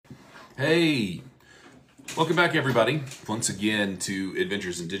Hey, welcome back everybody, once again to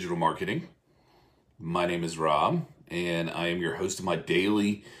Adventures in Digital Marketing. My name is Rob, and I am your host of my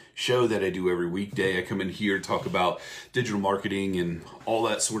daily show that I do every weekday. I come in here to talk about digital marketing and all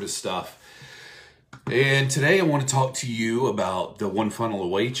that sort of stuff. And today I want to talk to you about the One Funnel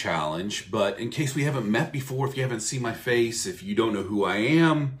Away Challenge, but in case we haven't met before, if you haven't seen my face, if you don't know who I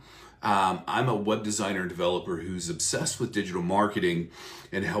am, I'm a web designer and developer who's obsessed with digital marketing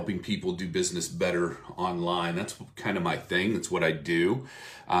and helping people do business better online. That's kind of my thing. That's what I do.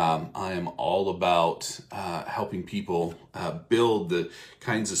 I am all about helping people build the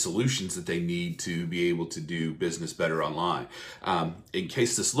kinds of solutions that they need to be able to do business better online. In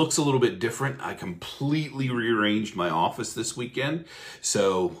case this looks a little bit different, I completely rearranged my office this weekend.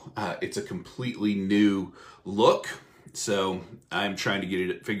 So it's a completely new look. So I'm trying to get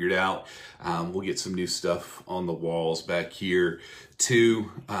it figured out. We'll get some new stuff on the walls back here too.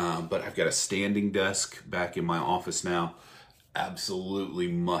 But I've got a standing desk back in my office now. Absolutely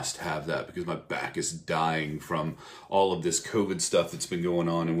must have that because my back is dying from all of this COVID stuff that's been going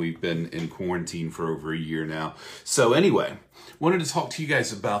on, and we've been in quarantine for over a year now. So anyway, wanted to talk to you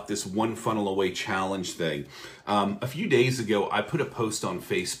guys about this One Funnel Away Challenge thing. A few days ago, I put a post on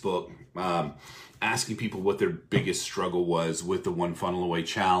Facebook asking people what their biggest struggle was with the One Funnel Away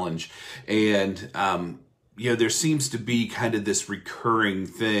Challenge. And, there seems to be kind of this recurring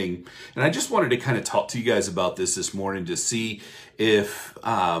thing. And I just wanted to kind of talk to you guys about this morning to see if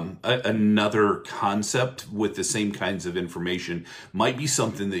another concept with the same kinds of information might be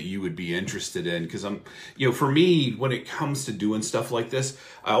something that you would be interested in. Because for me, when it comes to doing stuff like this,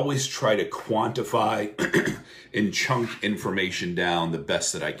 I always try to quantify and chunk information down the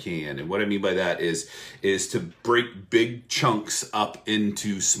best that I can. And what I mean by that is to break big chunks up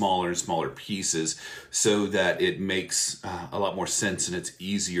into smaller and smaller pieces so that it makes a lot more sense and it's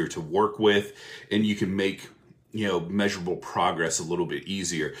easier to work with, and you can make measurable progress a little bit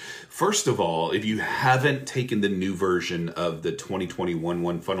easier. First of all, if you haven't taken the new version of the 2021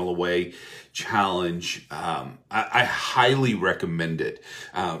 One Funnel Away Challenge, I highly recommend it.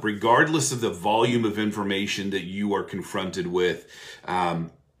 Regardless of the volume of information that you are confronted with,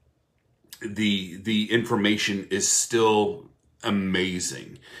 the information is still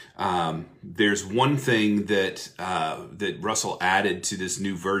amazing. There's one thing that Russell added to this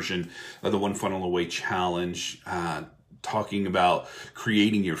new version of the One Funnel Away Challenge, talking about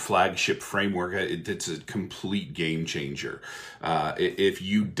creating your flagship framework. It's a complete game changer. If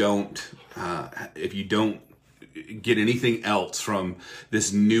you don't get anything else from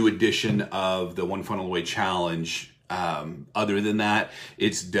this new edition of the One Funnel Away Challenge, other than that,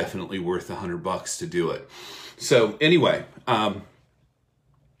 it's definitely worth $100 to do it. So anyway,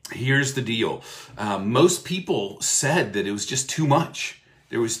 here's the deal. Most people said that it was just too much.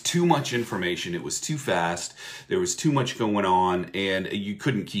 There was too much information. It was too fast. There was too much going on, and you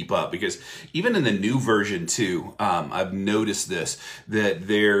couldn't keep up. Because even in the new version too, I've noticed that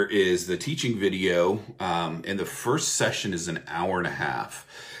there is the teaching video, and the first session is an hour and a half.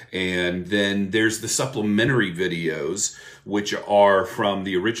 And then there's the supplementary videos, which are from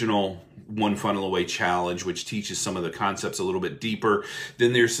the original One Funnel Away Challenge, which teaches some of the concepts a little bit deeper.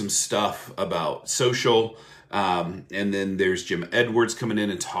 Then there's some stuff about social, and then there's Jim Edwards coming in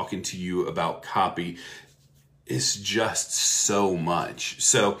and talking to you about copy. It's just so much.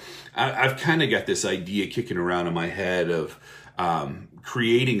 So I've kind of got this idea kicking around in my head of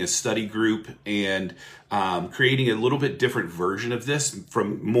creating a study group and creating a little bit different version of this,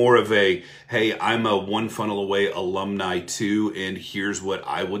 from more of a, hey, I'm a One Funnel Away alumni too, and here's what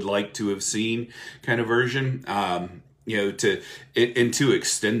I would like to have seen kind of version. To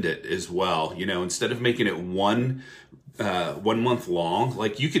extend it as well. Instead of making it one month long,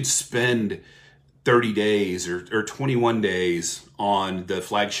 like you could spend 30 days or 21 days on the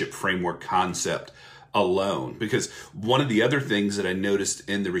flagship framework concept alone. Because one of the other things that I noticed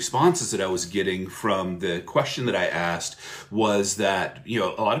in the responses that I was getting from the question that I asked was that,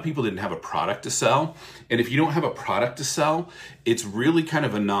 a lot of people didn't have a product to sell. And if you don't have a product to sell, it's really kind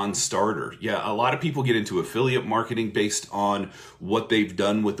of a non-starter. Yeah, a lot of people get into affiliate marketing based on what they've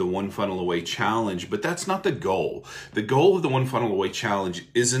done with the One Funnel Away Challenge, but that's not the goal. The goal of the One Funnel Away Challenge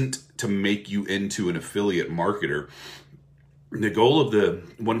isn't to make you into an affiliate marketer. The goal of the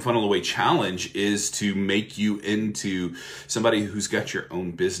One Funnel Away Challenge is to make you into somebody who's got your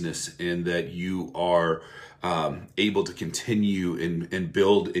own business, and that you are able to continue and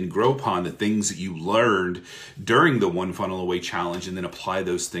build and grow upon the things that you learned during the One Funnel Away Challenge, and then apply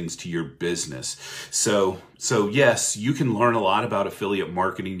those things to your business. So yes, you can learn a lot about affiliate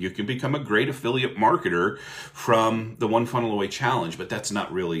marketing. You can become a great affiliate marketer from the One Funnel Away Challenge, but that's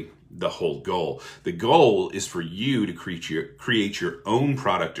not really the whole goal. The goal is for you to create your own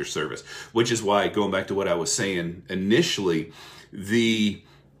product or service, which is why, going back to what I was saying initially, the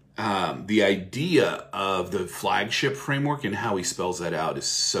idea of the flagship framework and how he spells that out is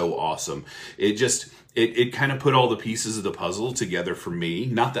so awesome. It kind of put all the pieces of the puzzle together for me.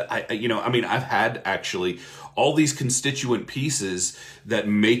 Not that I've had actually all these constituent pieces that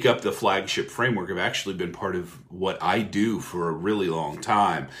make up the flagship framework have actually been part of what I do for a really long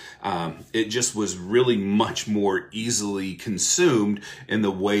time. It just was really much more easily consumed in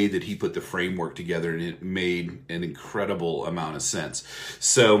the way that he put the framework together, and it made an incredible amount of sense.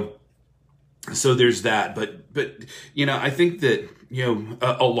 So there's that, but I think that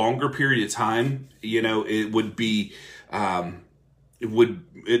a longer period of time, it would be it would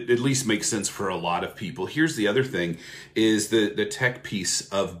at least make sense for a lot of people. Here's the other thing, is the tech piece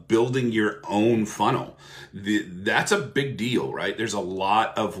of building your own funnel. That's a big deal, right? There's a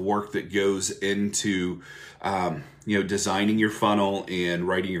lot of work that goes into designing your funnel and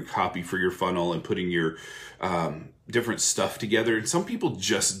writing your copy for your funnel and putting your different stuff together. And some people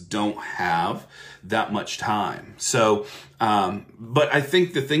just don't have that much time. So, but I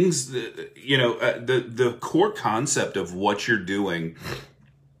think the things that, the core concept of what you're doing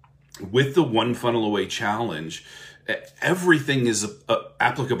with the One Funnel Away Challenge, everything is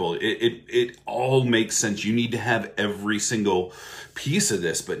applicable. It all makes sense. You need to have every single piece of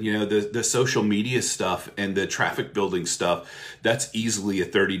this, but the social media stuff and the traffic building stuff, that's easily a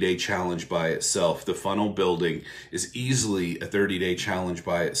 30-day challenge by itself. The funnel building is easily a 30-day challenge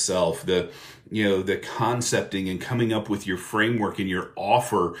by itself. The concepting and coming up with your framework and your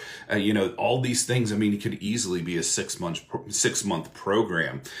offer, all these things, it could easily be a 6-month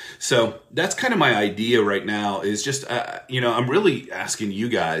program. So that's kind of my idea right now, is just, I'm really asking you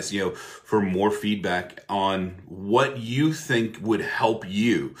guys, for more feedback on what you think would help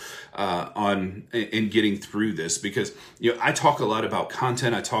you in getting through this, because I talk a lot about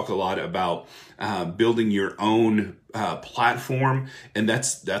content. I talk a lot about building your own platform, and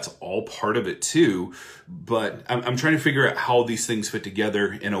that's all part of it too. But I'm trying to figure out how these things fit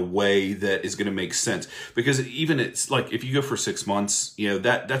together in a way that is going to make sense, because even it's like, if you go for 6 months,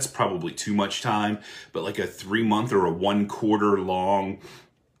 that's probably too much time. But like a 3-month or a 1 quarter long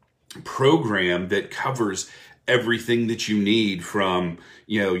program that covers everything that you need, from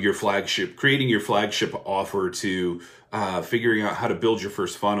creating your flagship offer, to figuring out how to build your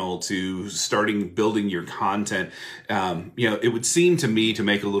first funnel, to starting building your content. It would seem to me to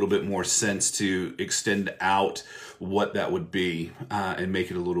make a little bit more sense to extend out what that would be, and make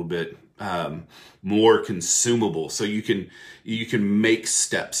it a little bit more consumable, so you can make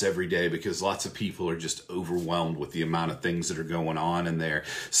steps every day, because lots of people are just overwhelmed with the amount of things that are going on in there.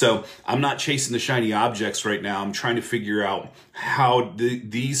 So I'm not chasing the shiny objects right now. I'm trying to figure out how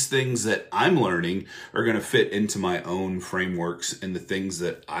these things that I'm learning are going to fit into my own frameworks and the things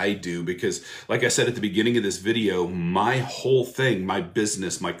that I do, because like I said at the beginning of this video, my whole thing, my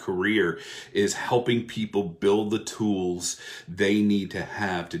business, my career, is helping people build the tools they need to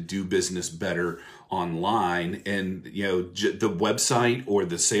have to do business better online. And the website or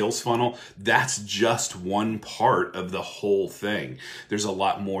the sales funnel, that's just one part of the whole thing. There's a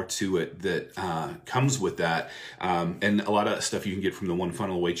lot more to it that comes with that, and a lot of stuff you can get from the One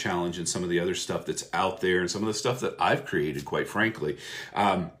Funnel Away Challenge, and some of the other stuff that's out there, and some of the stuff that I've created, quite frankly.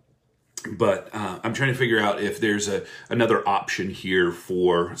 But I'm trying to figure out if there's another option here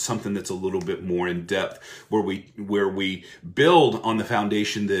for something that's a little bit more in depth, where we build on the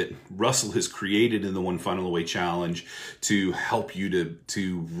foundation that Russell has created in the One Funnel Away Challenge to help you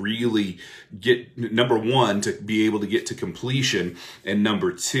to really get, number one, to be able to get to completion, and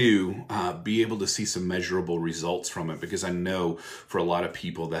number two, be able to see some measurable results from it, because I know for a lot of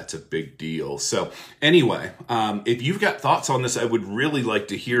people that's a big deal. So anyway, if you've got thoughts on this, I would really like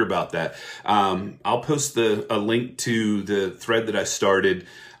to hear about that. I'll post a link to the thread that I started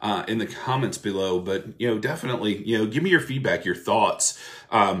in the comments below, but definitely give me your feedback, your thoughts.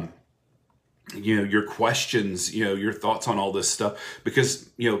 your questions, your thoughts on all this stuff, because,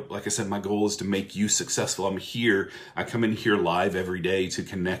 like I said, my goal is to make you successful. I come in here live every day to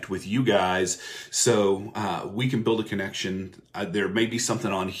connect with you guys so we can build a connection. There may be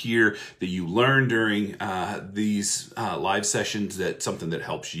something on here that you learn during these live sessions, that's something that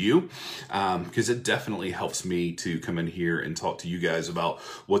helps you, because it definitely helps me to come in here and talk to you guys about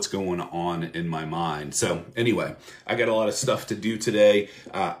what's going on in my mind. So anyway, I got a lot of stuff to do today.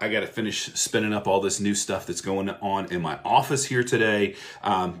 I got to finish spinning up all this new stuff that's going on in my office here today.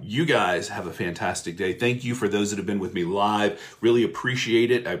 You guys have a fantastic day. Thank you for those that have been with me live. Really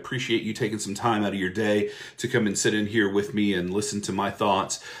appreciate it. I appreciate you taking some time out of your day to come and sit in here with me and listen to my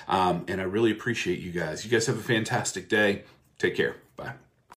thoughts. And I really appreciate you guys. You guys have a fantastic day. Take care. Bye.